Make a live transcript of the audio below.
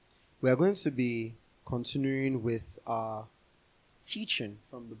We are going to be continuing with our teaching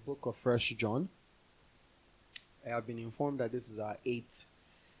from the book of First John. I have been informed that this is our eighth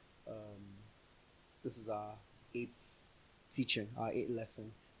teaching, our eighth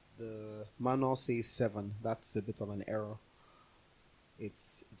lesson. The manual says 7. That's a bit of an error.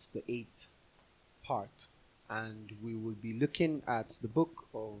 It's the eighth part, and we will be looking at the book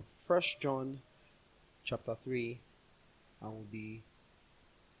of First John, chapter 3, and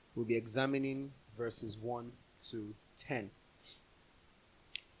we'll be examining verses 1 to 10.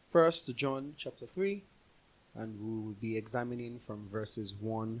 First John chapter 3, and we will be examining from verses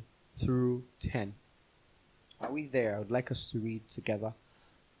 1 through 10. Are we there? I would like us to read together.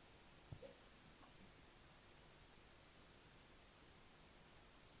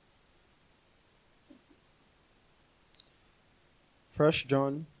 First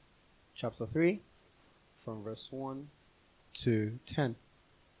John chapter 3, from verse 1 to 10.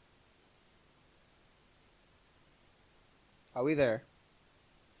 Are we there?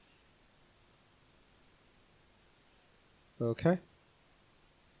 Okay.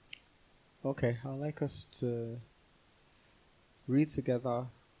 I'd like us to read together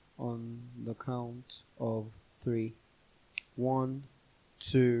on the count of 3. 1,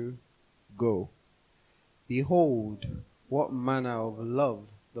 2, go. Behold, what manner of love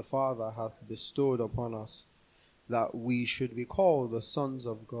the Father hath bestowed upon us, that we should be called the sons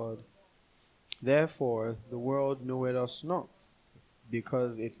of God. Therefore the world knoweth us not,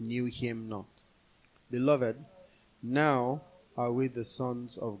 because it knew him not. Beloved, now are we the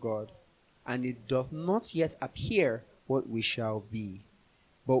sons of God, and it doth not yet appear what we shall be.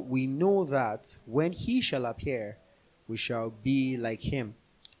 But we know that when he shall appear, we shall be like him,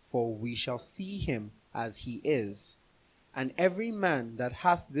 for we shall see him as he is. And every man that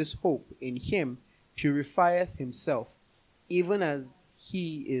hath this hope in him purifieth himself, even as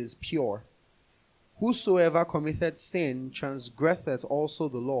he is pure. Whosoever committeth sin transgresseth also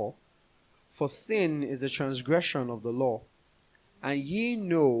the law, for sin is a transgression of the law. And ye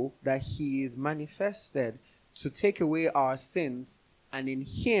know that he is manifested to take away our sins, and in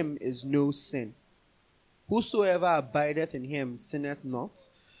him is no sin. Whosoever abideth in him sinneth not.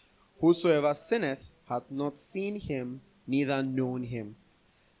 Whosoever sinneth hath not seen him, neither known him.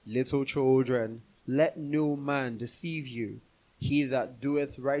 Little children, let no man deceive you. He that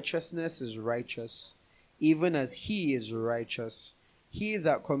doeth righteousness is righteous, even as he is righteous. He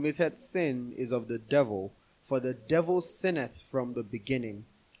that committeth sin is of the devil, for the devil sinneth from the beginning.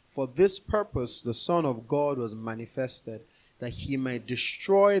 For this purpose the Son of God was manifested, that he might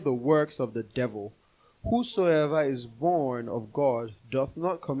destroy the works of the devil. Whosoever is born of God doth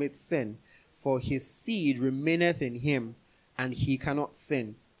not commit sin, for his seed remaineth in him, and he cannot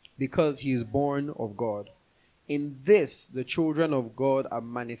sin, because he is born of God. In this the children of God are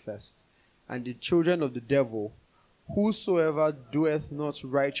manifest, and the children of the devil. Whosoever doeth not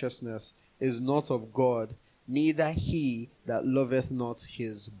righteousness is not of God, neither he that loveth not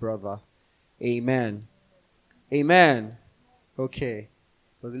his brother. Amen. Amen. Okay.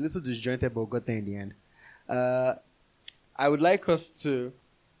 It was a little disjointed, but got there in the end. I'd like to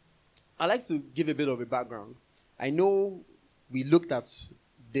give a bit of a background. I know we looked at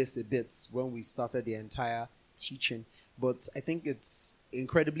this a bit when we started the entire teaching, but I think it's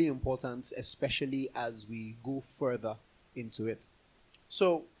incredibly important, especially as we go further into it.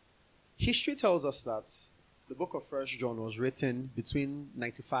 So, history tells us that the book of First John was written between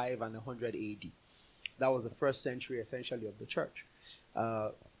 95 and 100 AD. That was the first century, essentially, of the church.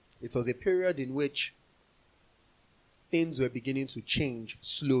 It was a period in which things were beginning to change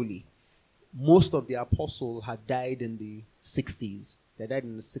slowly. Most of the apostles had died in the 60s. They died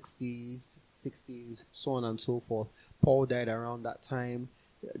in the 60s, so on and so forth. Paul died around that time.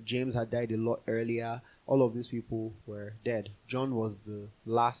 James had died a lot earlier. All of these people were dead. John was the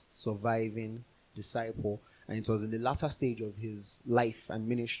last surviving disciple, and it was in the latter stage of his life and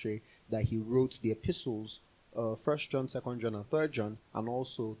ministry that he wrote the epistles, 1 John, 2 John, and 3 John, and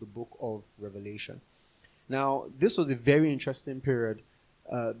also the book of Revelation. Now, this was a very interesting period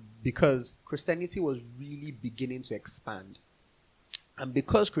because Christianity was really beginning to expand. And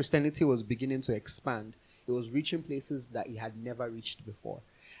because Christianity was beginning to expand, it was reaching places that it had never reached before.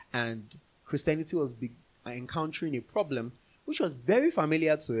 And Christianity was encountering a problem which was very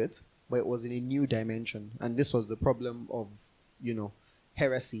familiar to it, but it was in a new dimension. And this was the problem of,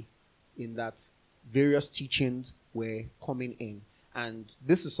 heresy, in that various teachings were coming in. And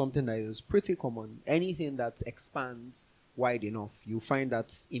this is something that is pretty common. Anything that expands wide enough, you find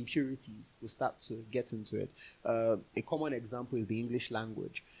that impurities will start to get into it. A common example is the English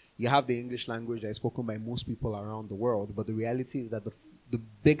language. You have the English language that is spoken by most people around the world, but the reality is that the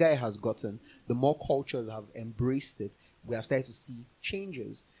bigger it has gotten, the more cultures have embraced it. We are starting to see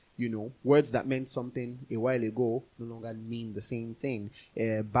changes. Words that meant something a while ago no longer mean the same thing.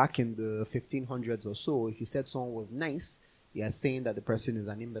 Back in the 1500s or so, if you said someone was nice, you are saying that the person is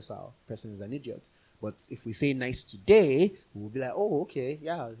an imbecile, the person is an idiot. But if we say nice today, we'll be like, oh, okay,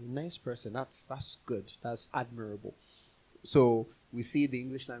 yeah, nice person. That's good. That's admirable. So we see the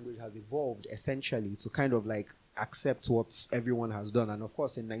English language has evolved essentially to kind of like accept what everyone has done. And of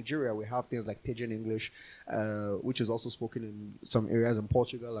course, in Nigeria, we have things like Pidgin English, which is also spoken in some areas in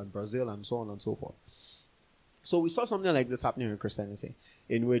Portugal and Brazil and so on and so forth. So we saw something like this happening in Christianity,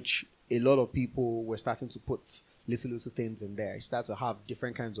 in which a lot of people were starting to put little things in there. You start to have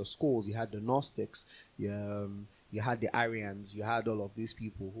different kinds of schools. You had the Gnostics, you had the Arians, you had all of these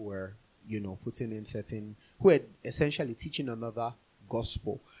people who were, putting in who were essentially teaching another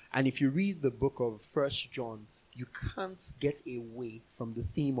gospel. And if you read the book of First John, you can't get away from the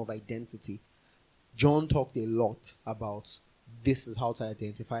theme of identity. John talked a lot about this is how to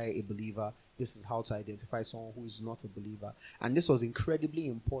identify a believer. This is how to identify someone who is not a believer. And this was incredibly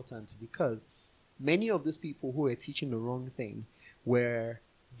important because many of these people who were teaching the wrong thing were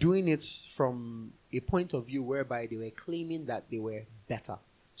doing it from a point of view whereby they were claiming that they were better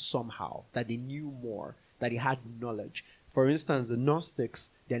somehow, that they knew more, that they had knowledge. For instance, the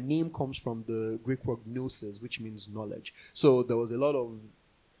Gnostics, their name comes from the Greek word gnosis, which means knowledge. So there was a lot of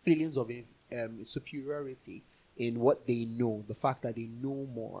feelings of superiority in what they know, the fact that they know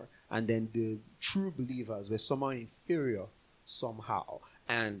more. And then the true believers were somehow inferior somehow.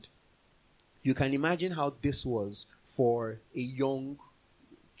 And you can imagine how this was for a young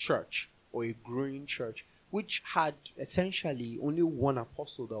church or a growing church, which had essentially only one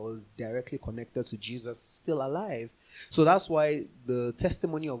apostle that was directly connected to Jesus still alive. So that's why the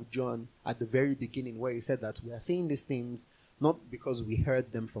testimony of John at the very beginning, where he said that we are saying these things not because we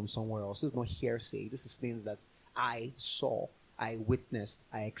heard them from somewhere else. It's not hearsay. This is things that I saw, I witnessed,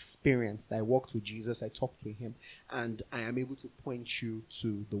 I experienced. I walked with Jesus, I talked to him, and I am able to point you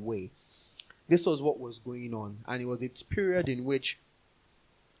to the way. This was what was going on, and it was a period in which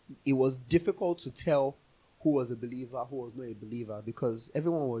it was difficult to tell who was a believer, who was not a believer, because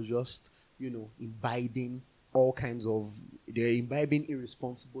everyone was just, imbibing all kinds of, they're imbibing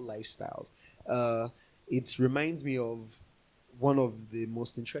irresponsible lifestyles. It reminds me of one of the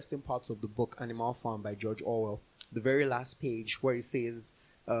most interesting parts of the book Animal Farm by George Orwell, the very last page where it says,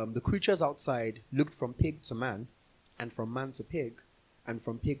 the creatures outside looked from pig to man, and from man to pig, and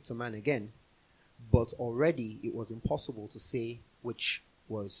from pig to man again. But already it was impossible to say which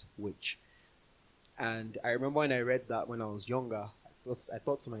was which. And I remember when I read that when I was younger, I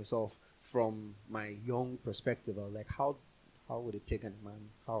thought to myself, from my young perspective, I was like, how would a pig and a man,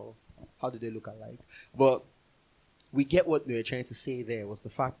 how do they look alike? But we get what they were trying to say there was the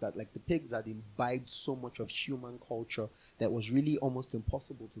fact that like the pigs had imbibed so much of human culture that was really almost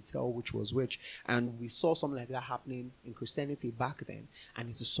impossible to tell which was which. And we saw something like that happening in Christianity back then. And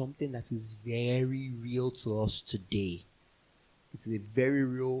it is something that is very real to us today. It's a very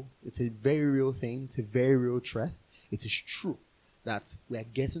real thing. It's a very real threat. It is true that we are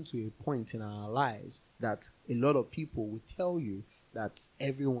getting to a point in our lives that a lot of people will tell you that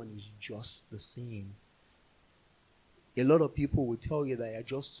everyone is just the same. A lot of people will tell you that you're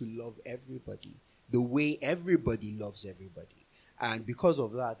just to love everybody the way everybody loves everybody. And because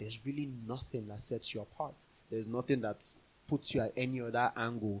of that, there's really nothing that sets you apart. There's nothing that puts you at any other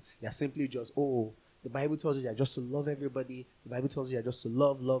angle. You're simply just, the Bible tells you you're just to love everybody. The Bible tells you you're just to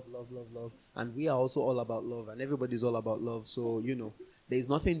love, love, love, love, love. And we are also all about love, and everybody's all about love. So, there's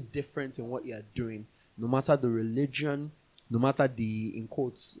nothing different in what you're doing. No matter the religion, no matter the, in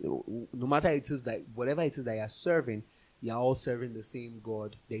quotes, no matter it is that, whatever it is that you're serving, you're all serving the same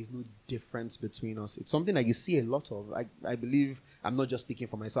God. There is no difference between us. It's something that you see a lot of. I believe, I'm not just speaking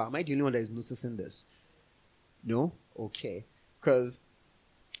for myself. Am I the only one that is noticing this? No? Okay. Because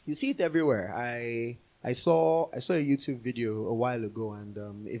you see it everywhere. I saw a YouTube video a while ago, and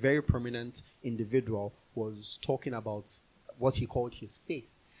a very prominent individual was talking about what he called his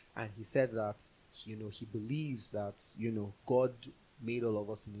faith. And he said that, he believes that, God made all of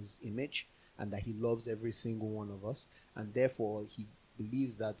us in his image, and that he loves every single one of us, and therefore he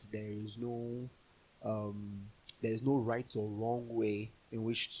believes that there is no right or wrong way in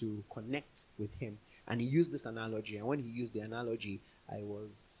which to connect with him. And he used this analogy, and when he used the analogy, I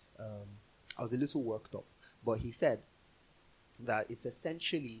was a little worked up. But he said that it's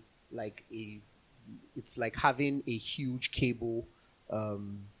essentially like it's like having a huge cable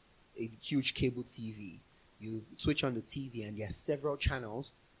TV. You switch on the TV, and there are several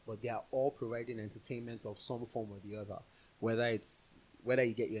channels, but they are all providing entertainment of some form or the other. Whether it's whether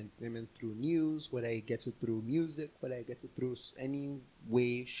you get your entertainment through news, whether you get it through music, whether you get it through any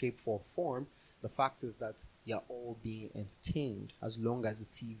way, shape, or form, the fact is that you're all being entertained as long as the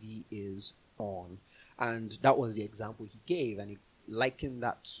TV is on. And that was the example he gave, and he likened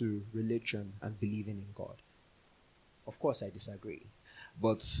that to religion and believing in God. Of course, I disagree.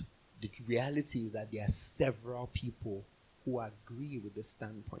 But the reality is that there are several people who agree with this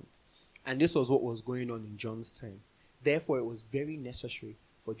standpoint. And this was what was going on in John's time. Therefore, it was very necessary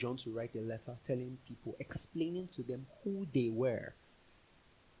for John to write a letter telling people, explaining to them who they were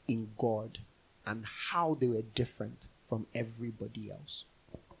in God and how they were different from everybody else.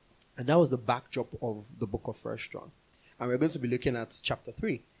 And that was the backdrop of the book of 1 John. And we're going to be looking at chapter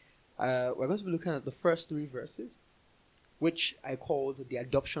 3. We're going to be looking at the first 3 verses, which I called the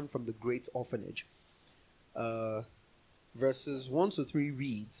adoption from the great orphanage. Verses 1 to 3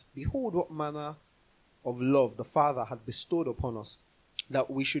 reads, "Behold, what manner of love the Father had bestowed upon us, that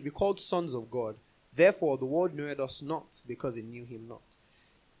we should be called sons of God. Therefore the world knoweth us not, because it knew him not.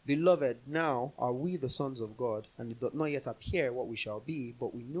 Beloved, now are we the sons of God, and it doth not yet appear what we shall be,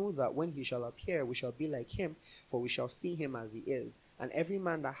 but we know that when he shall appear, we shall be like him, for we shall see him as he is. And every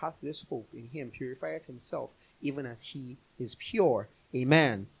man that hath this hope in him purifieth himself, even as he is pure."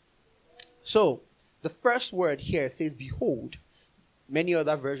 Amen. So, the first word here says, behold. Many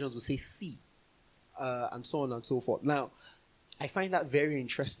other versions will say see, and so on and so forth. Now, I find that very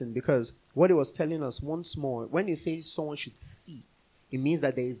interesting, because what it was telling us once more, when it says someone should see, it means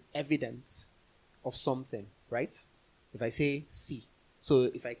that there is evidence of something, right? If I say see. So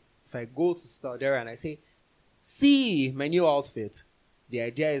if I go to Staldera and I say, see my new outfit, the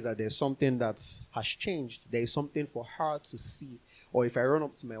idea is that there's something that has changed. There is something for her to see. Or if I run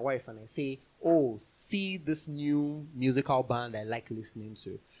up to my wife and I say, oh, see this new musical band I like listening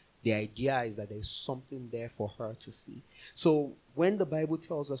to, the idea is that there's something there for her to see. So when the Bible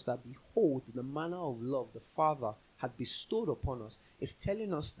tells us that, behold, the manner of love the Father had bestowed upon us, it's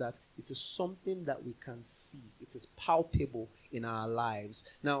telling us that it is something that we can see. It is palpable in our lives.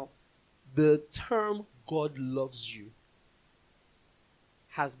 Now, the term God loves you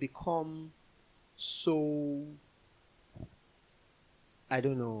has become so, I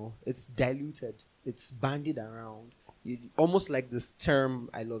don't know, it's diluted. It's bandied around. Almost like this term,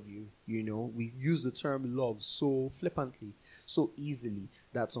 I love you, we use the term love so flippantly, so easily,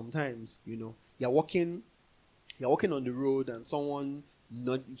 that sometimes, you're walking on the road and someone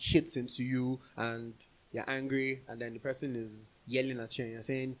hits into you and you're angry, and then the person is yelling at you and you're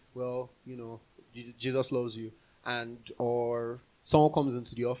saying, well, Jesus loves you. Or someone comes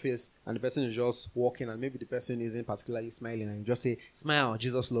into the office and the person is just walking, and maybe the person isn't particularly smiling, and you just say, smile,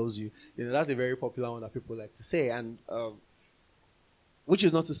 Jesus loves you. That's a very popular one that people like to say, and which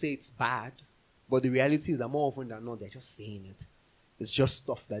is not to say it's bad, but the reality is that more often than not, they're just saying it. It's just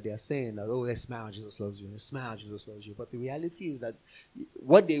stuff that they're saying, that, oh, smile, Jesus loves you. Smile, Jesus loves you. But the reality is that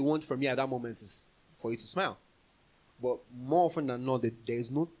what they want from you at that moment is for you to smile. But more often than not, there is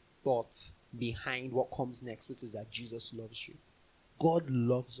no thought behind what comes next, which is that Jesus loves you. God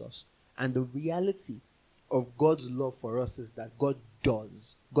loves us. And the reality of God's love for us is that God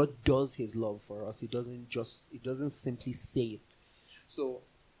does his love for us. It doesn't simply say it. So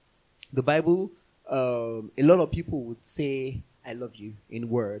the Bible, a lot of people would say, I love you in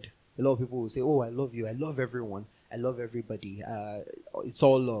word. A lot of people will say, oh, I love you. I love everyone. I love everybody. It's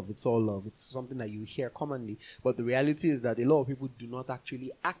all love. It's all love. It's something that you hear commonly. But the reality is that a lot of people do not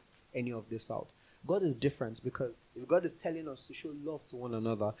actually act any of this out. God is different, because if God is telling us to show love to one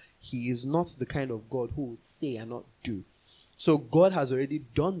another, he is not the kind of God who would say and not do. So God has already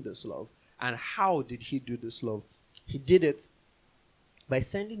done this love. And how did he do this love? He did it by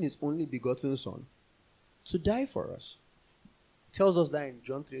sending his only begotten Son to die for us. It tells us that in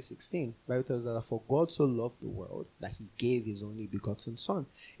John 3:16. Bible tells us that for God so loved the world that he gave his only begotten Son.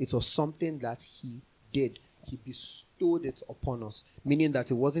 It was something that he did. He bestowed it upon us, meaning that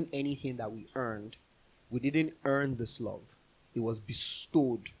it wasn't anything that we earned. We didn't earn this love. It was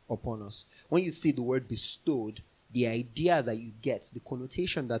bestowed upon us. When you see the word bestowed, the idea that you get, the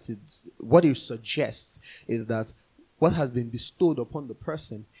connotation that what it suggests is that what has been bestowed upon the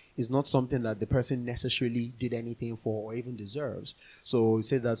person is not something that the person necessarily did anything for or even deserves. So you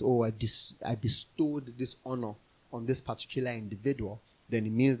say that, oh, I bestowed this honor on this particular individual. Then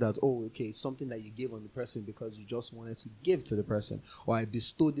it means that, oh, okay, it's something that you gave on the person because you just wanted to give to the person. Or I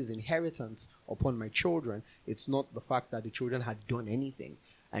bestowed this inheritance upon my children. It's not the fact that the children had done anything.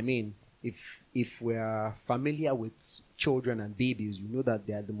 I mean, if we're familiar with children and babies, you know that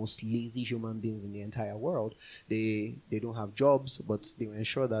they are the most lazy human beings in the entire world. They don't have jobs, but they will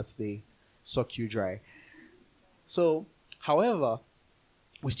ensure that they suck you dry. So, however,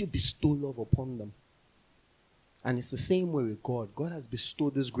 we still bestow love upon them. And it's the same way with God. God has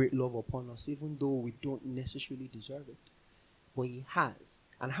bestowed this great love upon us, even though we don't necessarily deserve it. But he has.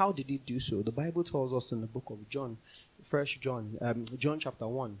 And how did he do so? The Bible tells us in the book of John, John chapter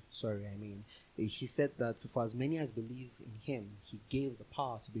 1, he said that for as many as believe in him, he gave the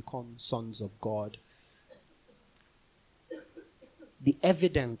power to become sons of God. The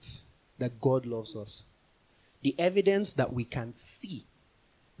evidence that God loves us, the evidence that we can see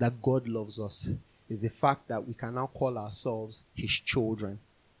that God loves us, is the fact that we can now call ourselves his children.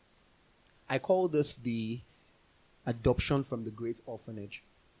 I call this the adoption from the great orphanage.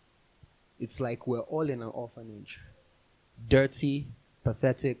 It's like we're all in an orphanage. Dirty,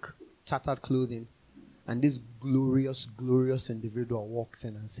 pathetic, tattered clothing. And this glorious, glorious individual walks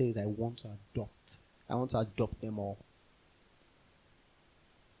in and says, I want to adopt. I want to adopt them all.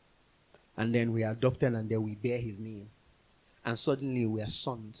 And then we are adopted and then we bear his name. And suddenly we are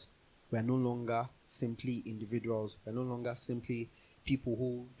sons. We are no longer simply individuals. We are no longer simply people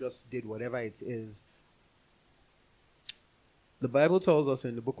who just did whatever it is. The Bible tells us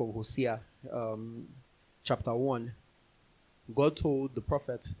in the book of Hosea, chapter 1, God told the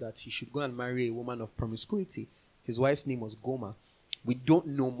prophet that he should go and marry a woman of promiscuity. His wife's name was Gomer. We don't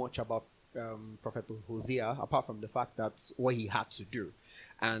know much about Prophet Hosea, apart from the fact that what he had to do.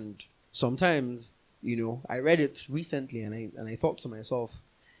 And sometimes, I read it recently and I thought to myself,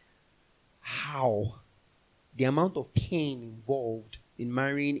 how? The amount of pain involved in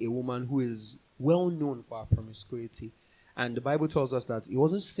marrying a woman who is well known for her promiscuity. And the Bible tells us that it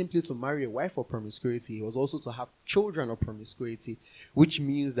wasn't simply to marry a wife of promiscuity, it was also to have children of promiscuity, which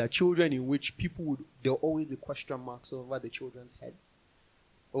means that children in which there'll always be question marks over the children's heads,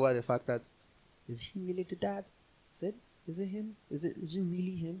 over the fact that, is he really the dad? Is it him? Is it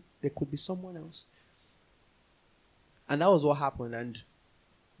really him? There could be someone else. And that was what happened. And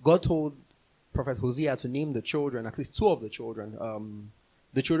God told Prophet Hosea to name the children, at least two of the children.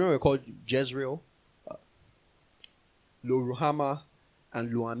 The children were called Jezreel, Lo-Ruhamah,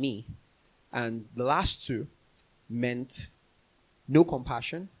 and Lo-Ami. And the last two meant no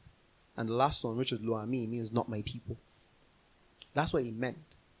compassion. And the last one, which is Lo-Ami, means not my people. That's what it meant.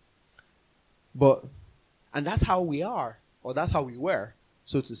 And that's how we are, or that's how we were,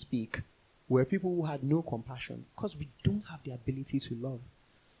 so to speak. We're people who had no compassion because we don't have the ability to love.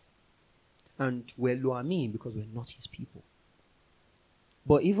 And we're Lo-Ami because we're not his people.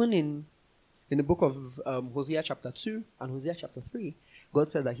 But even in the book of Hosea chapter 2 and Hosea chapter 3, God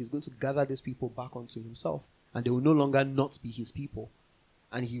said that he's going to gather these people back unto himself, and they will no longer not be his people.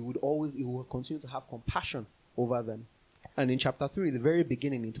 And he will continue to have compassion over them. And in chapter 3, the very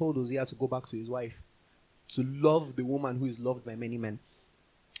beginning, he told Hosea to go back to his wife, to love the woman who is loved by many men.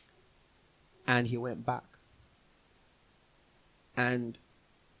 And he went back. And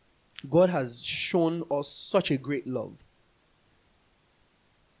God has shown us such a great love.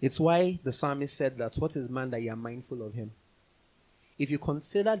 It's why the psalmist said that, what is man that you are mindful of him? If you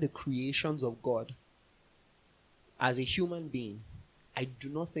consider the creations of God as a human being, I do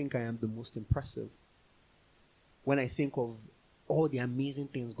not think I am the most impressive. When I think of all the amazing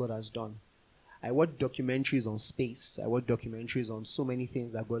things God has done, I watch documentaries on space. I watch documentaries on so many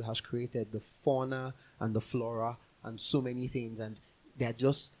things that God has created, the fauna and the flora and so many things. And there are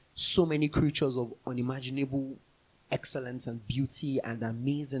just so many creatures of unimaginable excellence and beauty and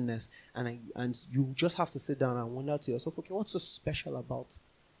amazingness. And you just have to sit down and wonder to yourself, okay, what's so special about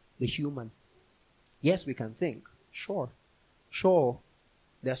the human? Yes, we can think. Sure.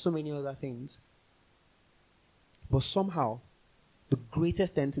 There are so many other things. But somehow, the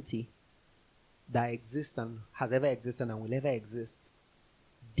greatest entity that exists and has ever existed and will ever exist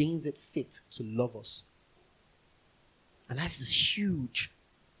deems it fit to love us. And that is huge.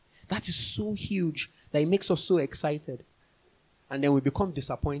 That is so huge that it makes us so excited. And then we become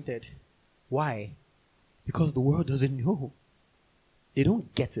disappointed. Why? Because the world doesn't know. They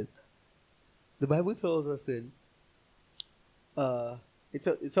don't get it. The Bible tells us it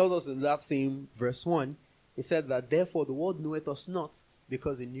tells us in that same verse 1, it said that therefore the world knoweth us not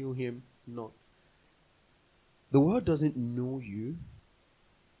because it knew him not. The world doesn't know you.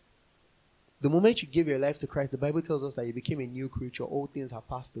 The moment you give your life to Christ, the Bible tells us that you became a new creature. All things have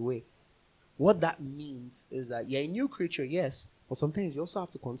passed away. What that means is that you're a new creature, yes, but sometimes you also have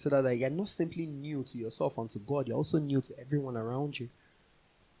to consider that you're not simply new to yourself and to God, you're also new to everyone around you.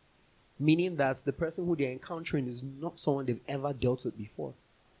 Meaning that the person who they're encountering is not someone they've ever dealt with before.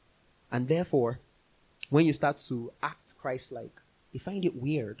 And therefore, when you start to act Christ-like, they find it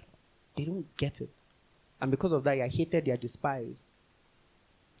weird. They don't get it. And because of that, you're hated, you're despised.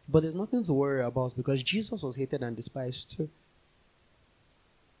 But there's nothing to worry about because Jesus was hated and despised too.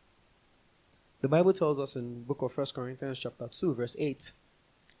 The Bible tells us in the book of 1 Corinthians chapter 2, verse 8,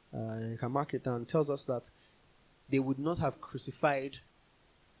 you can mark it down, tells us that they would not have crucified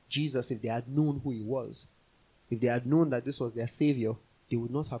Jesus if they had known who he was. If they had known that this was their Savior, they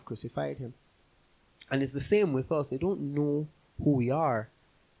would not have crucified him. And it's the same with us. They don't know who we are.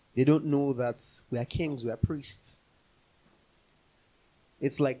 They don't know that we are kings, we are priests.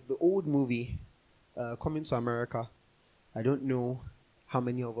 It's like the old movie, Coming to America. I don't know how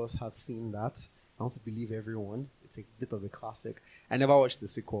many of us have seen that. I want to believe everyone. It's a bit of a classic. I never watched the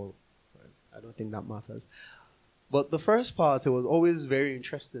sequel. I don't think that matters. But the first part, it was always very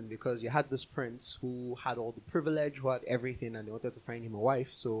interesting because you had this prince who had all the privilege, who had everything, and they wanted to find him a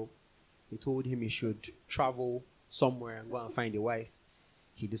wife. So they told him he should travel somewhere and go and find a wife.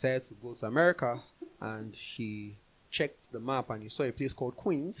 He decided to go to America, and he checked the map and he saw a place called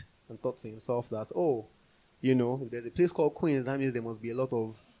Queens and thought to himself that, oh, you know, if there's a place called Queens, that means there must be a lot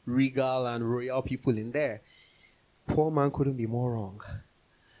of regal and royal people in there. Poor man couldn't be more wrong.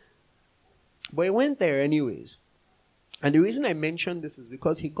 But he went there anyways. And the reason I mention this is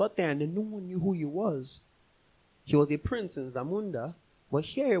because he got there and then no one knew who he was. He was a prince in Zamunda, but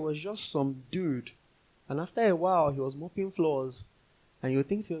here it was just some dude. And after a while, he was mopping floors. And you would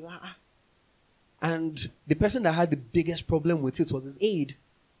think to yourself, And the person that had the biggest problem with it was his aide,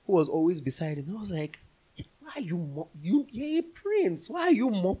 who was always beside him. I was like, why are you're a prince. Why are you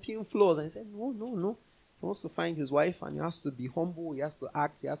mopping floors? And he said, no. He wants to find his wife and he has to be humble. He has to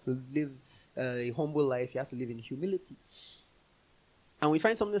act. He has to live a humble life. He has to live in humility. And we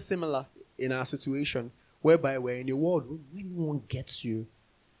find something similar in our situation, whereby we're in a world where no one gets you.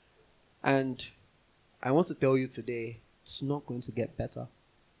 And I want to tell you today, it's not going to get better.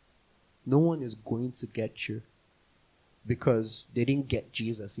 No one is going to get you because they didn't get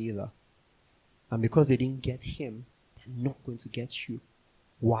Jesus either. And because they didn't get him, they're not going to get you.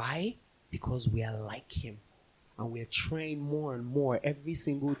 Why? Because we are like him. And we're trying more and more every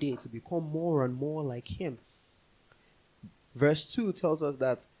single day to become more and more like him. Verse 2 tells us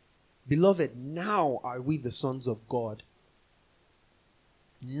that, beloved, now are we the sons of God.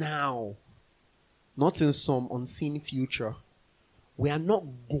 Now. Not in some unseen future. We are not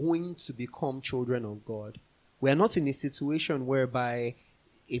going to become children of God. We are not in a situation whereby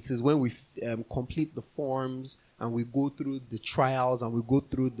it is when we complete the forms and we go through the trials and we go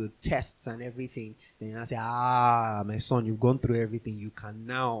through the tests and everything. Then I say, my son, you've gone through everything. You can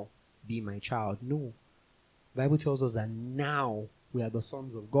now be my child. No. The Bible tells us that now we are the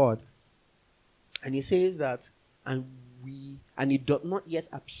sons of God. And he says that, and it doth not yet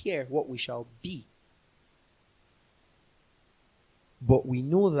appear what we shall be. But we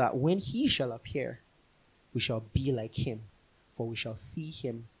know that when he shall appear, we shall be like him, for we shall see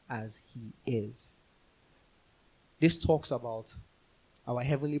him as he is. This talks about our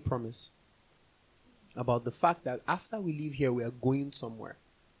heavenly promise, about the fact that after we leave here, we are going somewhere.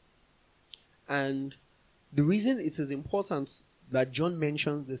 And the reason it is important that John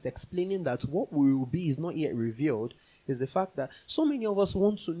mentions this, explaining that what we will be is not yet revealed, is the fact that so many of us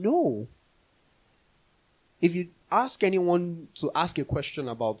want to know. If you ask anyone to ask a question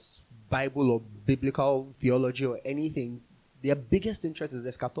about Bible or biblical theology or anything, their biggest interest is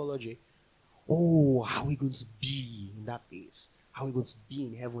eschatology. Oh, how are we going to be in that place? How are we going to be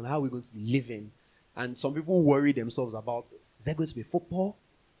in heaven? How are we going to be living? And some people worry themselves about it. Is there going to be football?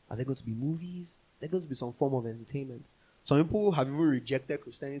 Are there going to be movies? Is there going to be some form of entertainment? Some people have even rejected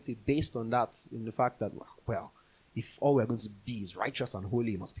Christianity based on that, in the fact that, well, if all we're going to be is righteous and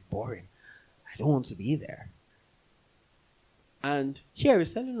holy, it must be boring. I don't want to be there. And here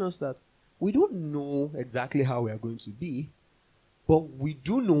he's telling us that we don't know exactly how we are going to be, but we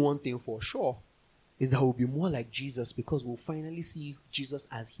do know one thing for sure, is that we'll be more like Jesus because we'll finally see Jesus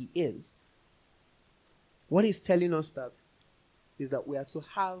as he is. What he's telling us that is that we are to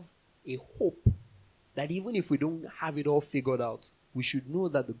have a hope that even if we don't have it all figured out, we should know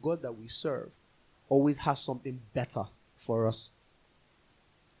that the God that we serve always has something better for us.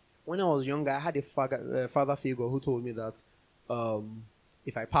 When I was younger, I had a father figure who told me that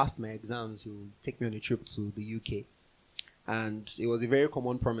if I passed my exams, he would take me on a trip to the UK. And it was a very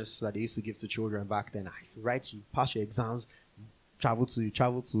common promise that they used to give to children back then. If you pass your exams, travel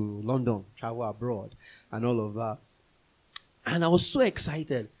to London, travel abroad, and all of that. And I was so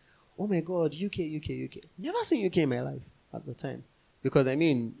excited. Oh my God, UK. Never seen UK in my life at the time. Because,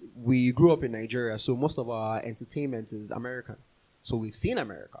 we grew up in Nigeria, so most of our entertainment is American. So we've seen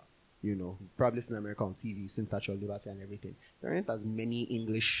America. Probably seen America on TV, seen Statue of Liberty and everything. There aren't as many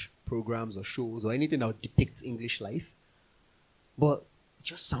English programs or shows or anything that depicts English life. But it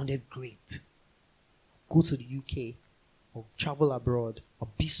just sounded great. Go to the UK. or travel abroad, or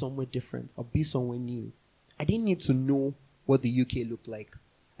be somewhere different, or be somewhere new. I didn't need to know what the UK looked like.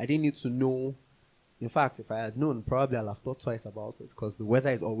 I didn't need to know. In fact, if I had known, probably I'll have thought twice about it because the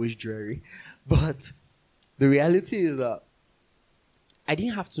weather is always dreary. But the reality is that I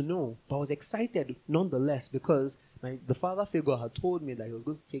didn't have to know, but I was excited nonetheless because the father figure had told me that he was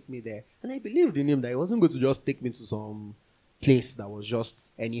going to take me there. And I believed in him that he wasn't going to just take me to some place that was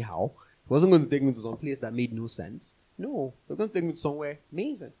just anyhow. He wasn't going to take me to some place that made no sense. No, he was going to take me to somewhere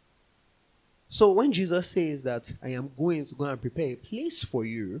amazing. So when Jesus says that I am going to go and prepare a place for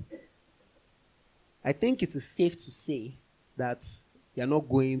you, I think it is safe to say that you're not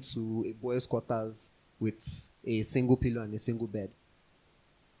going to a boys' quarters with a single pillow and a single bed.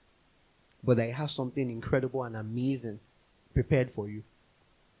 But that it has something incredible and amazing prepared for you.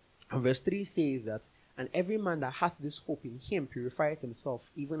 And verse 3 says that, and every man that hath this hope in him purifieth himself,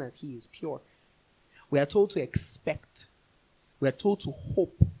 even as he is pure. We are told to expect, we are told to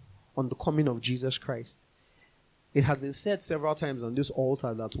hope on the coming of Jesus Christ. It has been said several times on this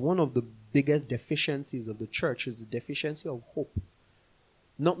altar that one of the biggest deficiencies of the church is the deficiency of hope.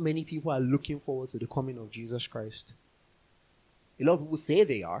 Not many people are looking forward to the coming of Jesus Christ. A lot of people say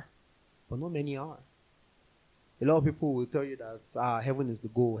they are, but not many are. A lot of people will tell you that heaven is the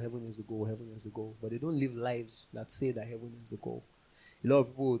goal, heaven is the goal, heaven is the goal. But they don't live lives that say that heaven is the goal. A lot of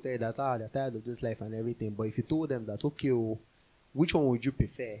people will tell you that they're tired of this life and everything. But if you told them that, okay, which one would you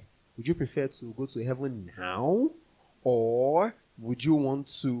prefer? Would you prefer to go to heaven now? Or do you want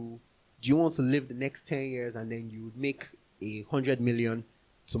to live the next 10 years and then you would make 100 million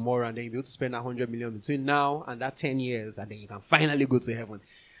tomorrow and then you'll be able to spend 100 million between now and that 10 years and then you can finally go to heaven?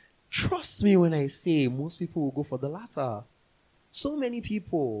 Trust me when I say most people will go for the latter. So many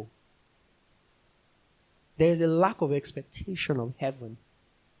people. There's a lack of expectation of heaven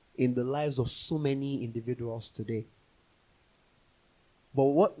in the lives of so many individuals today. But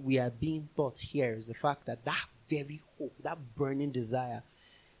what we are being taught here is the fact that that very hope, that burning desire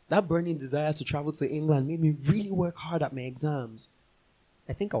to travel to England made me really work hard at my exams.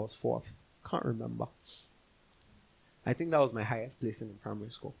 I think I was 4th. Can't remember. I think that was my highest placing in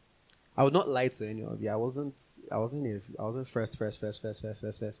primary school. I would not lie to any of you. I wasn't first. A lot of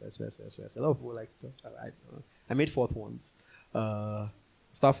people like to. I made 4th once. After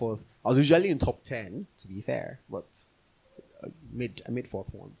 4th, I was usually in top 10, to be fair, but I made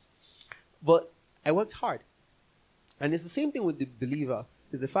 4th once. But I worked hard, and it's the same thing with the believer.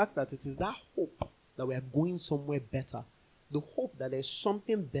 Is the fact that it is that hope that we are going somewhere better, the hope that there's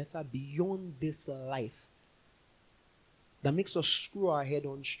something better beyond this life, that makes us screw our head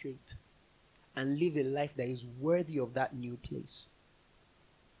on straight and live a life that is worthy of that new place.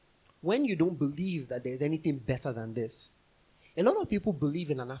 When you don't believe that there's anything better than this, a lot of people believe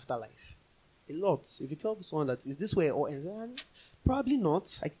in an afterlife. A lot. If you tell someone that, is this where it all ends? Probably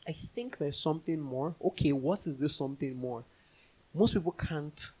not. I think there's something more. Okay, what is this something more? Most people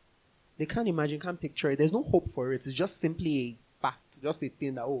can't imagine, can't picture it. There's no hope for it. It's just simply a fact, just a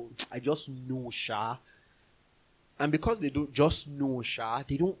thing that, I just know, Sha. And because they don't just know, Sha,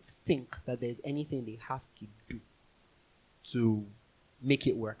 they don't think that there's anything they have to do to make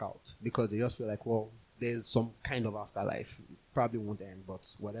it work out. Because they just feel like, well, there's some kind of afterlife. It probably won't end, but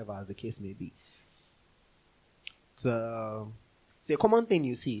whatever, as the case may be. It's a common thing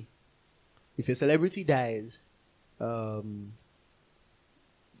you see. If a celebrity dies,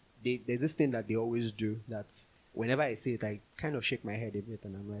 there's this thing that they always do that whenever I say it, I kind of shake my head a bit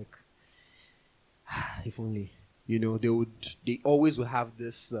and I'm like, if only. They always will have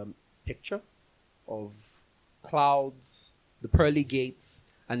this picture of clouds, the pearly gates,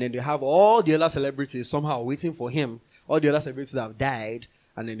 and then they have all the other celebrities somehow waiting for him. All the other celebrities have died,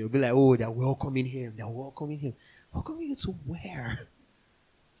 and then they'll be like, they're welcoming him. They're welcoming him. Welcoming you to where?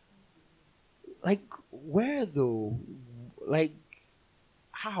 Like, where though? Like,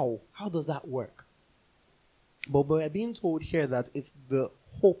 how? How does that work? But we're being told here that it's the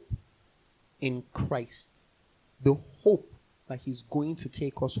hope in Christ. The hope that he's going to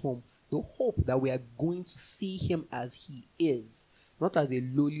take us home. The hope that we are going to see him as he is. Not as a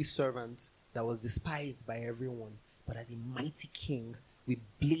lowly servant that was despised by everyone, but as a mighty king with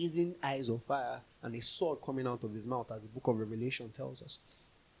blazing eyes of fire and a sword coming out of his mouth, as the book of Revelation tells us.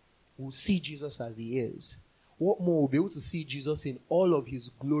 We'll see Jesus as he is. What more? We'll be able to see Jesus in all of his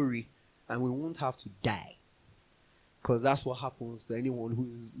glory, and we won't have to die. Because that's what happens to anyone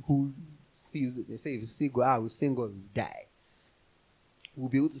who sees it. They say, if you see God, we've seen God, we die. We'll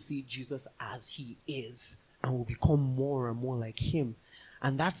be able to see Jesus as he is, and we'll become more and more like him.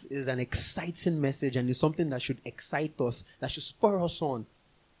 And that is an exciting message, and it's something that should excite us, that should spur us on.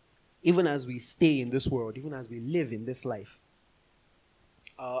 even as we stay in this world, even as we live in this life.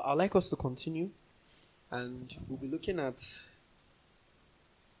 I'd like us to continue, and we'll be looking at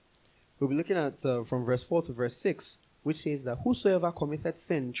from verse 4 to verse 6, which says that whosoever committeth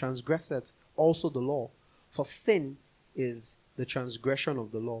sin transgresseth also the law, for sin is the transgression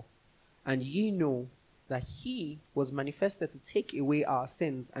of the law. And ye know that he was manifested to take away our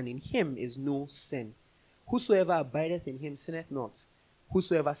sins, and in him is no sin. Whosoever abideth in him sinneth not.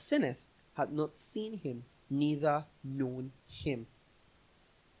 Whosoever sinneth hath not seen him, neither known him.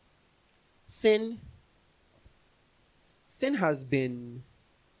 Sin has been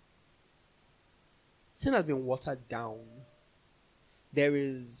watered down.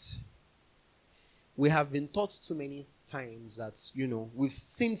 We have been taught too many times that, we've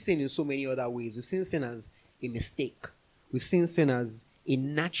seen sin in so many other ways. We've seen sin as a mistake. We've seen sin as a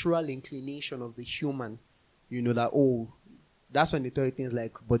natural inclination of the human. That's when they tell you things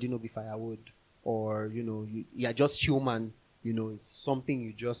like, body no be firewood, or, you're just human, it's something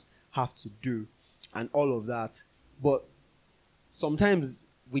you just have to do, and all of that. But sometimes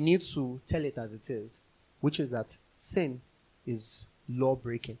we need to tell it as it is, which is that sin is law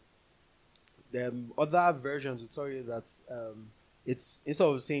breaking. The other versions will tell you that it's, instead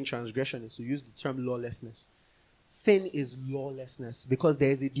of saying transgression, is to use the term lawlessness. Sin is lawlessness because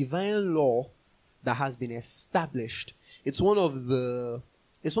there is a divine law that has been established. It's one of the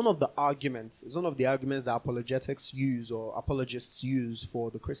arguments. It's one of the arguments that apologetics use, or apologists use,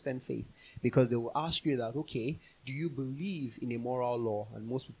 for the Christian faith, because they will ask you that, okay, do you believe in a moral law? And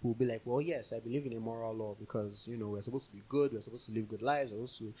most people will be like, well, yes, I believe in a moral law because, we're supposed to be good, we're supposed to live good lives, we're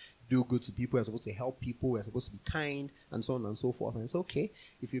supposed to do good to people, we're supposed to help people, we're supposed to be kind, and so on and so forth. And it's okay,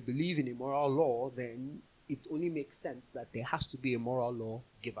 if you believe in a moral law, then it only makes sense that there has to be a moral law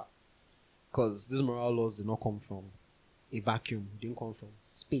giver. Because these moral laws did not come from a vacuum. It didn't come from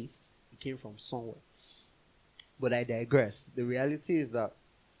space. It came from somewhere. But I digress. The reality is that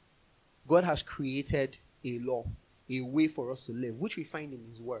God has created a law, a way for us to live, which we find in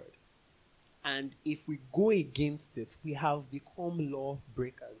His Word. And if we go against it, we have become law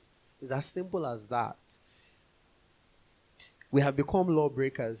breakers. It's as simple as that. We have become law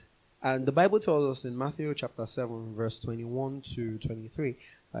breakers. And the Bible tells us in Matthew chapter 7, verse 21 to 23.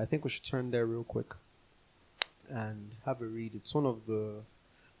 I think we should turn there real quick and have a read. It's one of the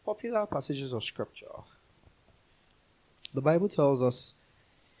popular passages of Scripture. The Bible tells us,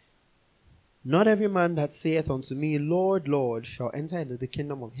 not every man that saith unto me, Lord, Lord, shall enter into the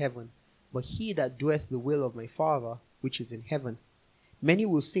kingdom of heaven, but he that doeth the will of my Father which is in heaven. Many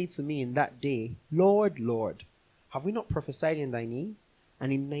will say to me in that day, Lord, Lord, have we not prophesied in thy name?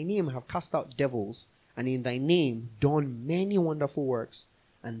 And in thy name have cast out devils, and in thy name done many wonderful works.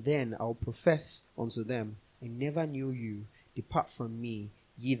 And then I'll profess unto them, I never knew you. Depart from me,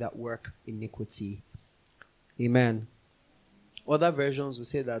 ye that work iniquity. Amen. Other versions will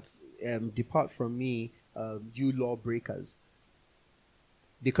say that, depart from me, you lawbreakers.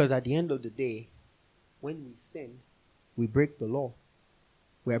 Because at the end of the day, when we sin, we break the law.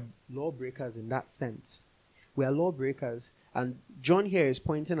 We are lawbreakers in that sense. We are lawbreakers. And John here is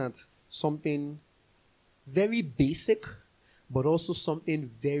pointing at something very basic, but also something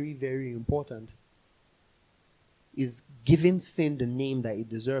very, very important. Is giving sin the name that it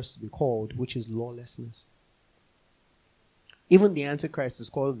deserves to be called, which is lawlessness. Even the Antichrist is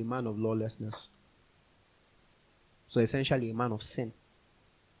called the man of lawlessness. So essentially a man of sin.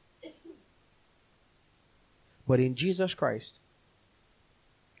 But in Jesus Christ,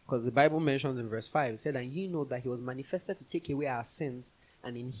 because the Bible mentions in verse 5, it said, and ye know that he was manifested to take away our sins,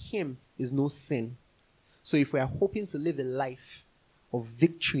 and in him is no sin. So if we are hoping to live a life of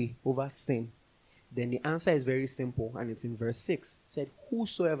victory over sin, then the answer is very simple, and it's in verse 6. It said,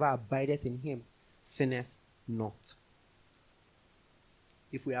 whosoever abideth in him sinneth not.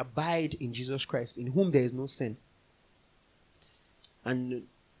 If we abide in Jesus Christ, in whom there is no sin. And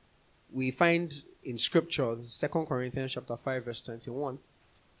we find in Scripture, 2 Corinthians chapter 5, verse 21,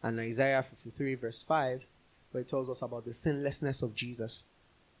 and Isaiah 53, verse 5, where it tells us about the sinlessness of Jesus.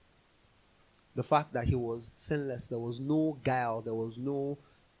 The fact that he was sinless, there was no guile, there was no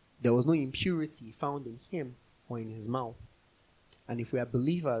impurity found in him or in his mouth. And if we are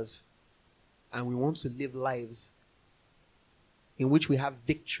believers and we want to live lives in which we have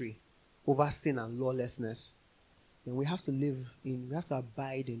victory over sin and lawlessness, then we have to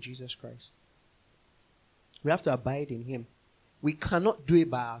abide in Jesus Christ. We have to abide in him. We cannot do it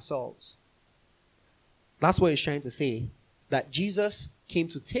by ourselves. That's what he's trying to say. That Jesus came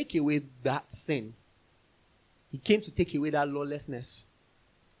to take away that sin. He came to take away that lawlessness.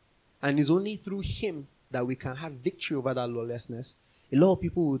 And it's only through him that we can have victory over that lawlessness. A lot of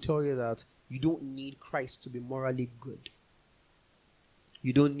people will tell you that you don't need Christ to be morally good.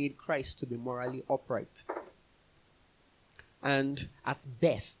 You don't need Christ to be morally upright. And at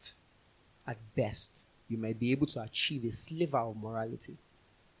best, you might be able to achieve a sliver of morality.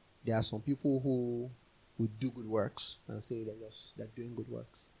 There are some people who do good works and say they're doing good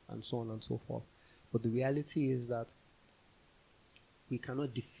works and so on and so forth. But the reality is that we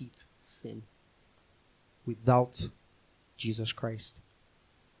cannot defeat sin without Jesus Christ.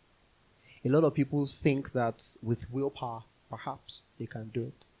 A lot of people think that with willpower, perhaps they can do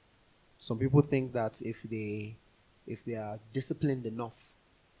it. Some people think that if they are disciplined enough,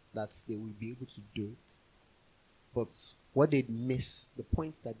 that they will be able to do it. But what they miss, the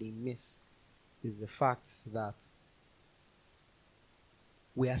point that they miss, is the fact that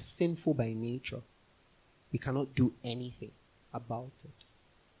we are sinful by nature. We cannot do anything about it.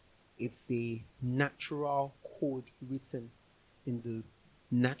 It's a natural code written in the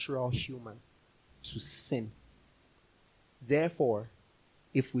natural human to sin. Therefore,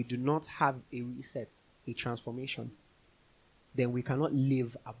 if we do not have a reset, a transformation, then we cannot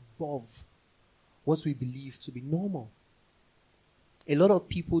live above what we believe to be normal. A lot of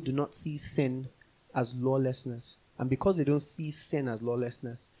people do not see sin as lawlessness. And because they don't see sin as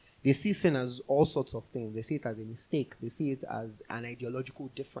lawlessness, they see sin as all sorts of things. They see it as a mistake. They see it as an ideological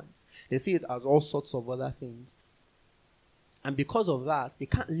difference. They see it as all sorts of other things. And because of that, they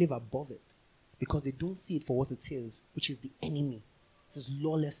can't live above it. Because they don't see it for what it is, which is the enemy. It is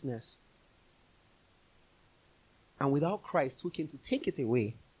lawlessness. And without Christ, who came to take it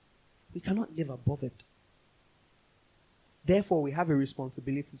away, we cannot live above it. Therefore, we have a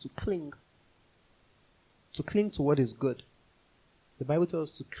responsibility to cling to what is good. The Bible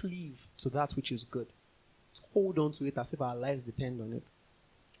tells us to cleave to that which is good, to hold on to it as if our lives depend on it,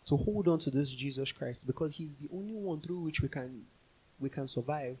 to hold on to this Jesus Christ, because he's the only one through which we can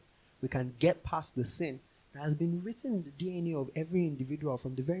survive, we can get past the sin that has been written in the DNA of every individual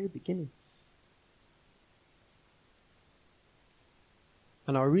from the very beginning.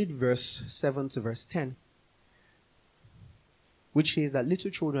 And I'll read verse 7 to verse 10, which says that,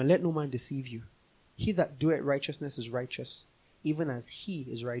 little children, let no man deceive you. He that doeth righteousness is righteous, even as he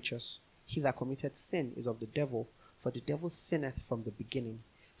is righteous. He that committeth sin is of the devil, for the devil sinneth from the beginning.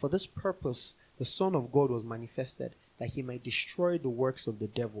 For this purpose the Son of God was manifested, that he might destroy the works of the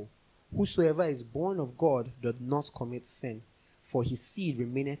devil. Whosoever is born of God doth not commit sin, for his seed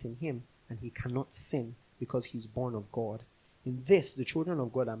remaineth in him, and he cannot sin, because he is born of God. In this the children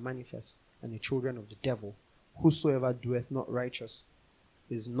of God are manifest, and the children of the devil. Whosoever doeth not righteous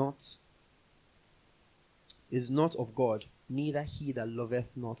is not of God, neither he that loveth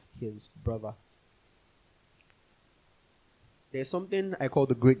not his brother. There's something I call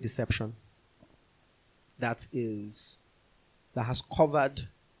the great deception that has covered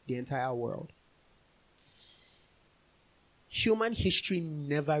the entire world. Human history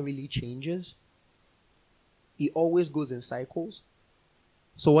never really changes. It always goes in cycles.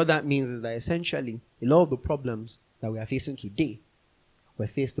 So what that means is that essentially a lot of the problems that we are facing today were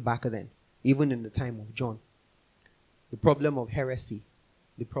faced back then, even in the time of John. The problem of heresy,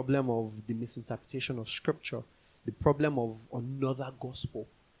 the problem of the misinterpretation of scripture, the problem of another gospel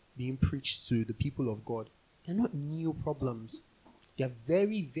being preached to the people of God. They're not new problems. They're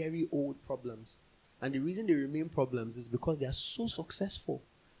very, very old problems. And the reason they remain problems is because they are so successful.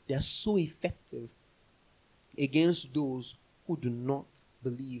 They are so effective against those who do not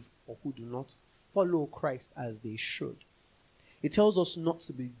believe or who do not follow Christ as they should. It tells us not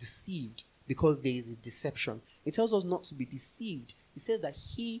to be deceived because there is a deception. It tells us not to be deceived. It says that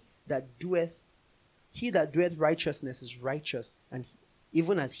he that doeth righteousness is righteous, and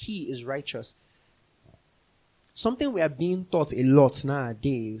even as he is righteous. Something we are being taught a lot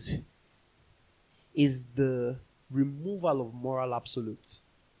nowadays is the removal of moral absolutes,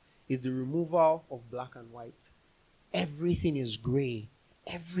 is the removal of black and white. Everything is gray.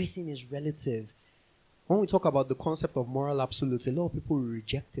 Everything is relative. When we talk about the concept of moral absolutes, a lot of people will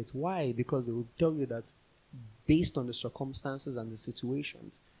reject it. Why? Because they will tell you that based on the circumstances and the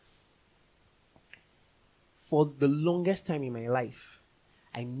situations. For the longest time in my life,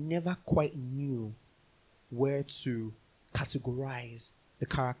 I never quite knew where to categorize the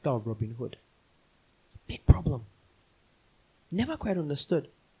character of Robin Hood. Big problem. Never quite understood.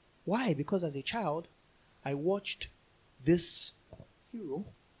 Why? Because as a child, I watched this hero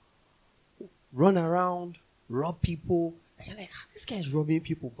run around, rob people. And you're like, this guy is robbing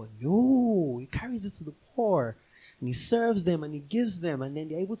people. But no, he carries it to the poor. And he serves them and he gives them. And then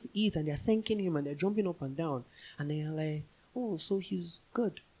they're able to eat and they're thanking him and they're jumping up and down. And then you're like, oh, so he's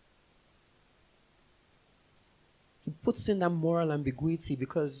good. puts in that moral ambiguity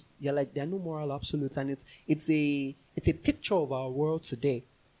because you're like, there are no moral absolutes, and it's a picture of our world today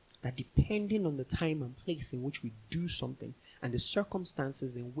that depending on the time and place in which we do something and the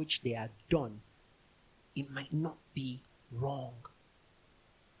circumstances in which they are done, it might not be wrong.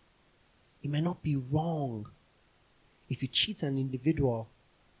 It might not be wrong if you cheat an individual,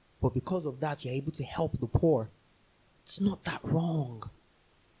 but because of that you're able to help the poor. It's not that wrong.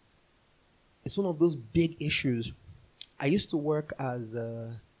 It's one of those big issues. I used to work as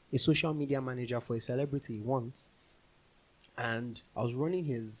a social media manager for a celebrity once, and I was running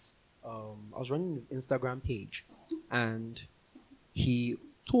his Instagram page, and he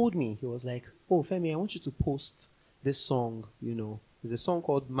told me, he was like, "Oh, Femi, I want you to post this song. There's a song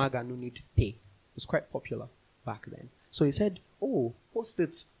called Maga No Need Pay. It was quite popular back then." So he said, "Oh, post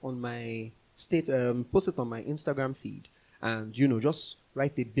it on my Instagram feed, and just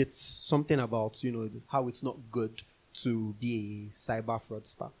write a bit something about how it's not good to be a cyber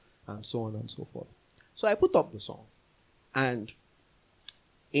fraudster and so on and so forth." So I put up the song, and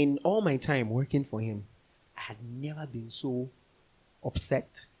in all my time working for him, I had never been so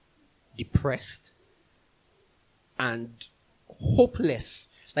upset, depressed, and hopeless.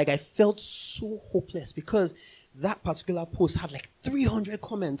 Like, I felt so hopeless because that particular post had like 300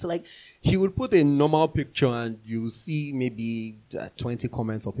 comments. Like, he would put a normal picture and you see maybe 20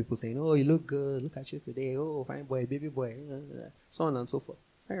 comments of people saying, "Oh, you look good, look at you today, oh, fine boy, baby boy," so on and so forth.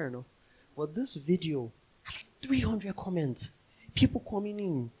 Fair enough. But this video had like 300 comments. People coming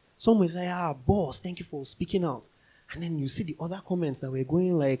in. Some will say, "Boss, thank you for speaking out." And then you see the other comments that were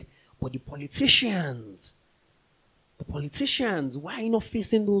going like, "But the politicians, why are you not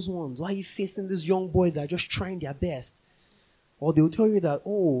facing those ones? Why are you facing these young boys that are just trying their best?" Or they'll tell you that,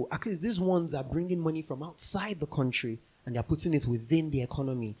 "Oh, at least these ones are bringing money from outside the country and they're putting it within the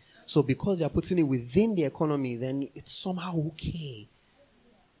economy. So because they're putting it within the economy, then it's somehow okay."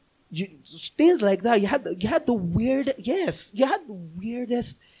 Things like that. You had the weirdest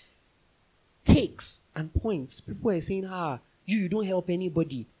takes and points. People are saying, you don't help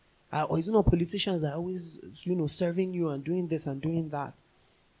anybody. Or is it not politicians that are always, serving you and doing this and doing that?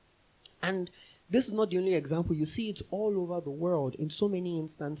 And this is not the only example. You see it all over the world in so many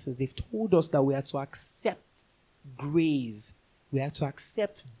instances. They've told us that we are to accept grays. We are to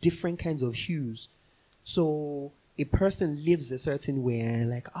accept different kinds of hues. So a person lives a certain way and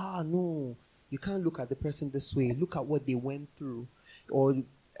like, no, you can't look at the person this way. Look at what they went through. Or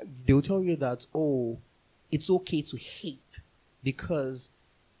they'll tell you that, "Oh, it's okay to hate because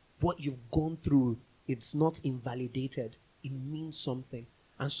what you've gone through, it's not invalidated. It means something.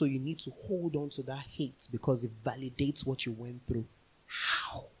 And so you need to hold on to that hate because it validates what you went through."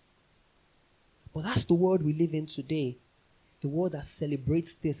 How? But that's the world we live in today. The world that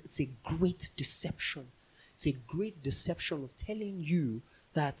celebrates this. It's a great deception. It's a great deception of telling you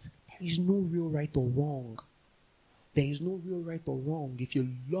that there is no real right or wrong. There is no real right or wrong. If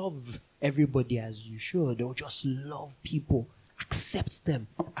you love everybody as you should, or just love people, accept them,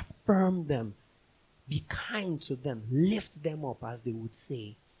 affirm them, be kind to them, lift them up, as they would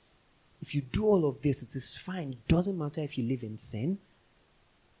say. If you do all of this, it is fine. It doesn't matter if you live in sin.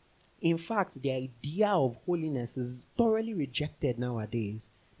 In fact, the idea of holiness is thoroughly rejected nowadays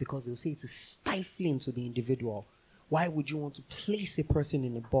because they'll say it is stifling to the individual. Why would you want to place a person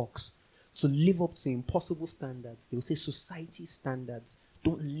in a box to live up to impossible standards? They'll say society standards.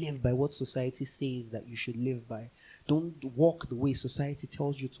 Don't live by what society says that you should live by. Don't walk the way society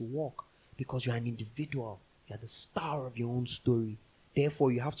tells you to walk because you're an individual. You're the star of your own story.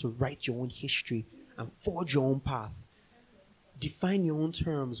 Therefore, you have to write your own history and forge your own path. Define your own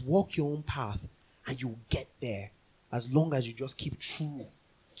terms, walk your own path, and you'll get there as long as you just keep true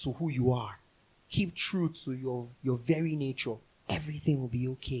to who you are. Keep true to your very nature. Everything will be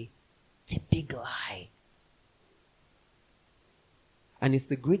okay. It's a big lie. And it's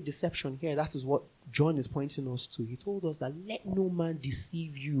the great deception here. That is what John is pointing us to. He told us that let no man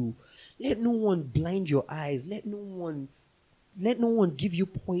deceive you. Let no one blind your eyes. Let no one give you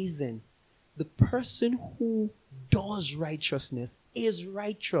poison. The person who does righteousness is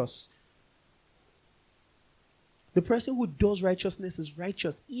righteous. The person who does righteousness is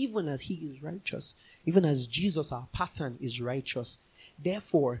righteous, even as he is righteous. Even as Jesus, our pattern, is righteous.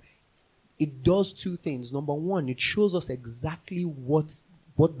 Therefore, it does two things. Number one, it shows us exactly what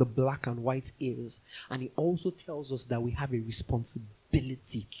the black and white is. And it also tells us that we have a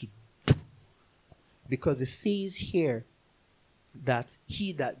responsibility to do. Because it says here that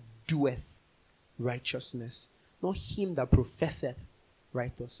he that doeth righteousness, not him that professeth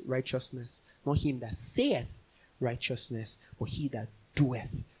righteousness, not him that saith righteousness, but he that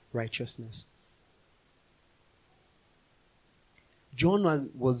doeth righteousness. John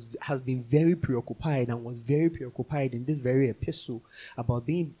has been very preoccupied and was very preoccupied in this very epistle about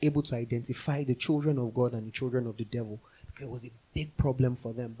being able to identify the children of God and the children of the devil. Because it was a big problem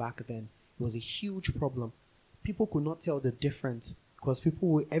for them back then. It was a huge problem. People could not tell the difference because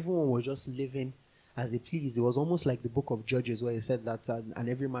everyone was just living as they pleased. It was almost like the book of Judges where it said that and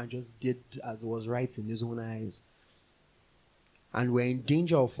every man just did as was right in his own eyes. And we're in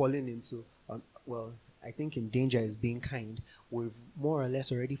danger of falling into, I think in danger is being kind. We've more or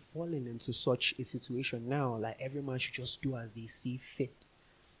less already fallen into such a situation now. Like every man should just do as they see fit.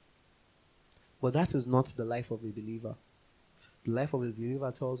 But that is not the life of a believer. The life of a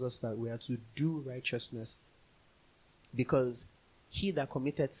believer tells us that we are to do righteousness. Because he that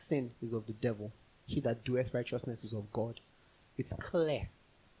committed sin is of the devil. He that doeth righteousness is of God. It's clear.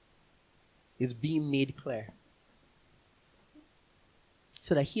 It's being made clear.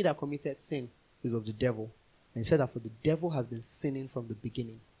 So that he that committed sin is of the devil. And he said that for the devil has been sinning from the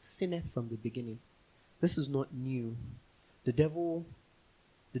beginning. Sinneth from the beginning. This is not new. The devil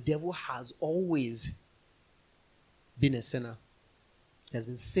has always been a sinner. He has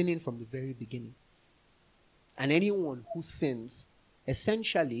been sinning from the very beginning. And anyone who sins,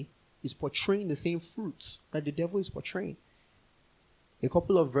 essentially, is portraying the same fruits that the devil is portraying. A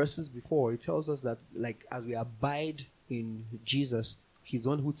couple of verses before, it tells us that, like, as we abide in Jesus, he's the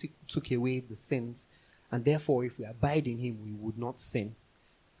one who took away the sins. And therefore, if we abide in him, we would not sin.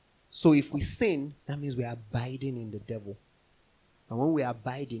 So if we sin, that means we are abiding in the devil. And when we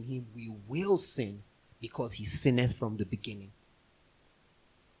abide in him, we will sin because he sinneth from the beginning.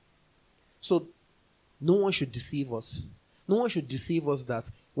 So no one should deceive us. No one should deceive us that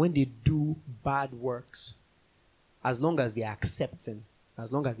when they do bad works, as long as they are accepting,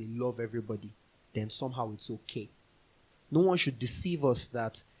 as long as they love everybody, then somehow it's okay. No one should deceive us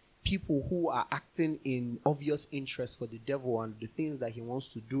that people who are acting in obvious interest for the devil and the things that he wants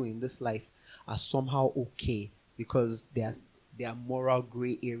to do in this life are somehow okay because there are moral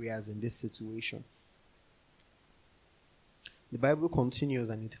gray areas in this situation. The Bible continues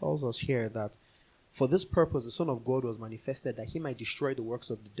and it tells us here that for this purpose the Son of God was manifested that he might destroy the works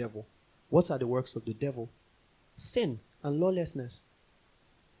of the devil. What are the works of the devil? Sin and lawlessness.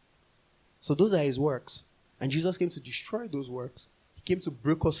 So those are his works. And Jesus came to destroy those works. He came to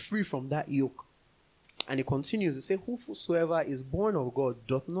break us free from that yoke. And it continues to say, whosoever is born of God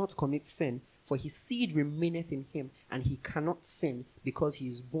doth not commit sin, for his seed remaineth in him, and he cannot sin because he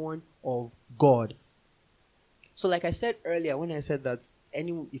is born of God. So like I said earlier, when I said that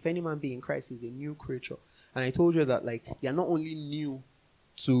if any man be in Christ, he is a new creature. And I told you that like you're not only new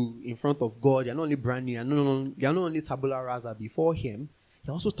in front of God, you're not only brand new, you're not only tabula rasa before him,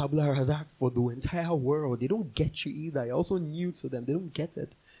 you're also tabula rasa for the entire world. They don't get you either. You're also new to them. They don't get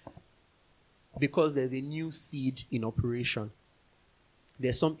it. Because there's a new seed in operation.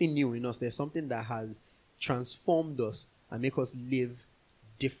 There's something new in us. There's something that has transformed us and make us live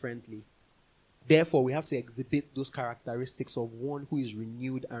differently. Therefore, we have to exhibit those characteristics of one who is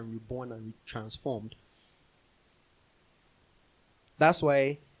renewed and reborn and transformed. That's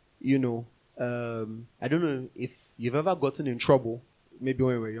why, I don't know if you've ever gotten in trouble. Maybe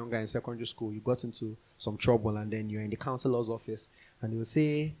when we were younger in secondary school, you got into some trouble and then you're in the counselor's office and they'll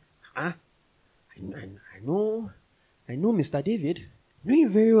say, I know Mr. David. I know him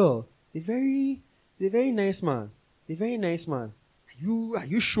very well. He's a very nice man. He's a very nice man. Are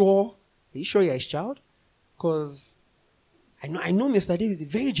you sure? Are you sure you're his child? Because I know Mr. David is a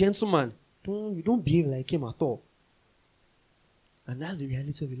very gentleman. You don't behave like him at all. And that's the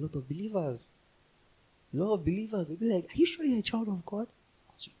reality of a lot of believers. A lot of believers will be like, are you sure you're a child of God?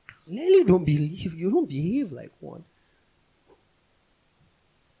 You clearly don't believe. You don't behave like one.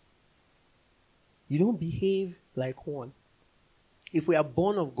 You don't behave like one. If we are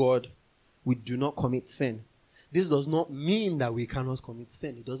born of God, we do not commit sin. This does not mean that we cannot commit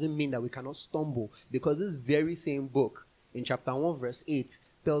sin. It doesn't mean that we cannot stumble. Because this very same book, in chapter 1, verse 8,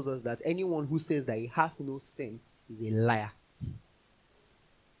 tells us that anyone who says that he hath no sin is a liar.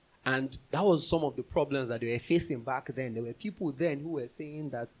 And that was some of the problems that they were facing back then. There were people then who were saying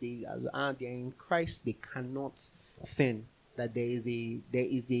that they are in Christ, they cannot sin. That there is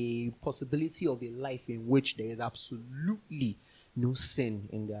a possibility of a life in which there is absolutely no sin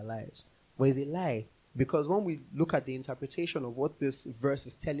in their lives. But it's a lie. Because when we look at the interpretation of what this verse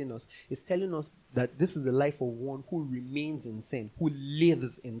is telling us, it's telling us that this is a life of one who remains in sin, who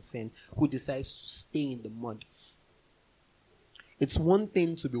lives in sin, who decides to stay in the mud. It's one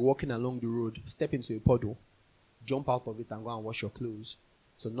thing to be walking along the road, step into a puddle, jump out of it and go and wash your clothes.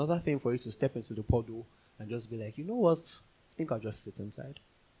 It's another thing for you to step into the puddle and just be like, you know what? I think I'll just sit inside.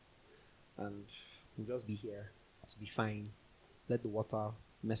 And we'll just be here to be fine. let the water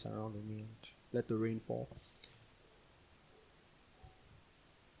mess around with me and let the rain fall.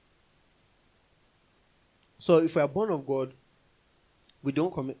 So if we are born of God, we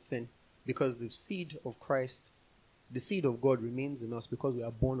don't commit sin because the seed of Christ, the seed of God remains in us because we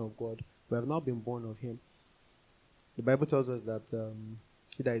are born of God. We have not been born of him. The Bible tells us that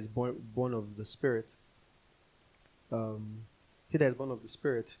he that is born of the Spirit, he that is born of the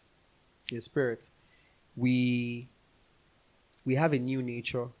Spirit is Spirit. We have a new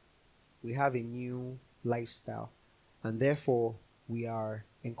nature, we have a new lifestyle, and therefore we are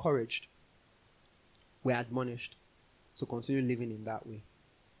encouraged, we are admonished to continue living in that way.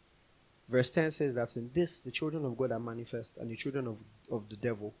 Verse 10 says that in this the children of God are manifest, and the children of the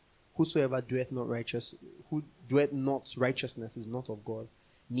devil. Whosoever doeth not righteousness is not of God,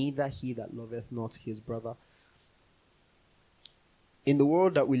 neither he that loveth not his brother. In the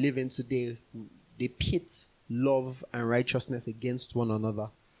world that we live in today, they pit love and righteousness against one another.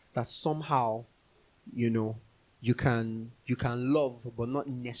 That somehow, you can love but not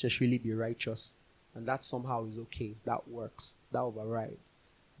necessarily be righteous. And that somehow is okay. That works. That overrides.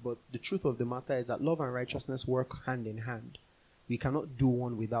 But the truth of the matter is that love and righteousness work hand in hand. We cannot do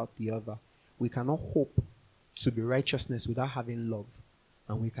one without the other. We cannot hope to be righteousness without having love.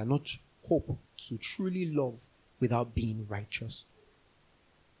 And we cannot hope to truly love without being righteous.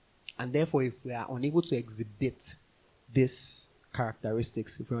 And therefore, if we are unable to exhibit these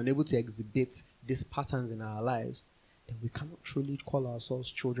characteristics, if we're unable to exhibit these patterns in our lives, then we cannot truly call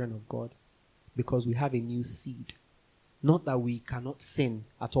ourselves children of God because we have a new seed. Not that we cannot sin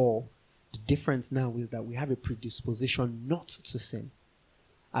at all. The difference now is that we have a predisposition not to sin.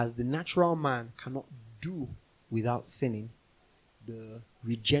 As the natural man cannot do without sinning, the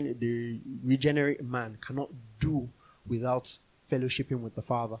regenerate man cannot do without fellowshipping with the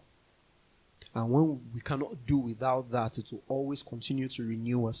Father. And when we cannot do without that, it will always continue to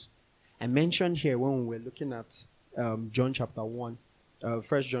renew us. I mentioned here when we were looking at 1 John chapter 1,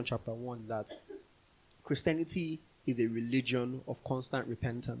 that Christianity is a religion of constant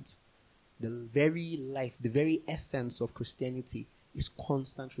repentance. The very life, the very essence of Christianity is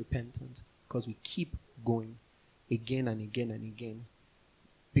constant repentance because we keep going again and again and again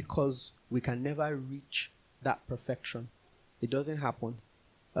because we can never reach that perfection. It doesn't happen.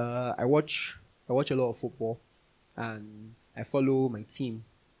 I watch a lot of football and I follow my team.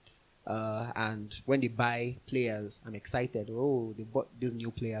 And when they buy players, I'm excited. Oh, they bought this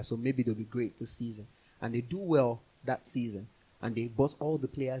new player, so maybe they'll be great this season. And they do well that season. And they bought all the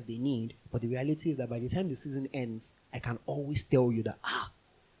players they need. But the reality is that by the time the season ends, I can always tell you that,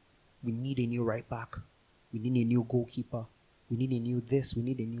 we need a new right back. We need a new goalkeeper. We need a new this. We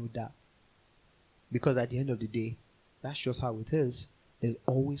need a new that. Because at the end of the day, that's just how it is. There's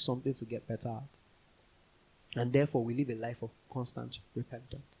always something to get better at. And therefore, we live a life of constant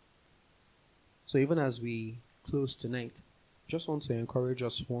repentance. So even as we close tonight, just want to encourage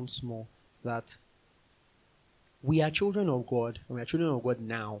us once more that we are children of God, and we are children of God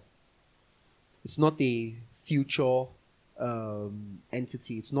now. It's not a future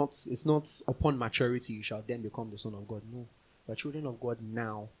entity. It's not upon maturity you shall then become the son of God. No, we are children of God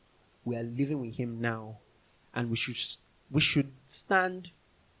now. We are living with him now. And we should stand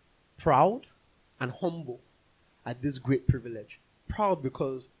proud and humble at this great privilege. Proud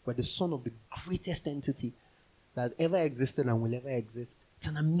because we're the son of the greatest entity that has ever existed and will ever exist. It's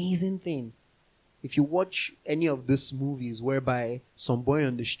an amazing thing. If you watch any of these movies whereby some boy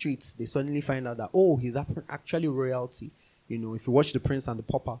on the streets, they suddenly find out that, he's actually royalty. If you watch The Prince and the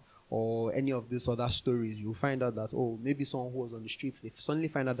Pauper or any of these other stories, you'll find out that, maybe someone who was on the streets, they suddenly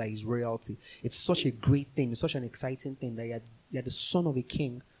find out that he's royalty. It's such a great thing. It's such an exciting thing that you're the son of a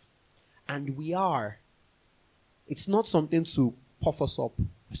king. And we are. It's not something to puff us up.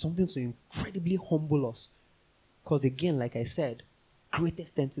 It's something to incredibly humble us. Because again, like I said,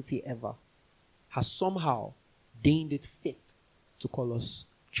 greatest entity ever has somehow deemed it fit to call us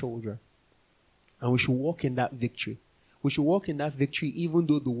children. And we should walk in that victory. We should walk in that victory even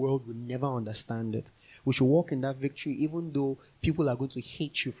though the world will never understand it. We should walk in that victory even though people are going to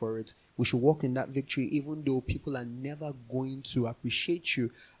hate you for it. We should walk in that victory even though people are never going to appreciate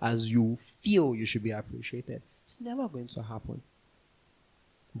you as you feel you should be appreciated. It's never going to happen.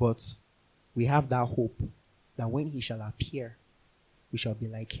 But we have that hope that when he shall appear, we shall be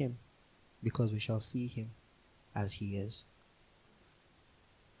like him because we shall see him as he is.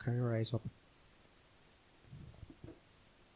 Can you rise up?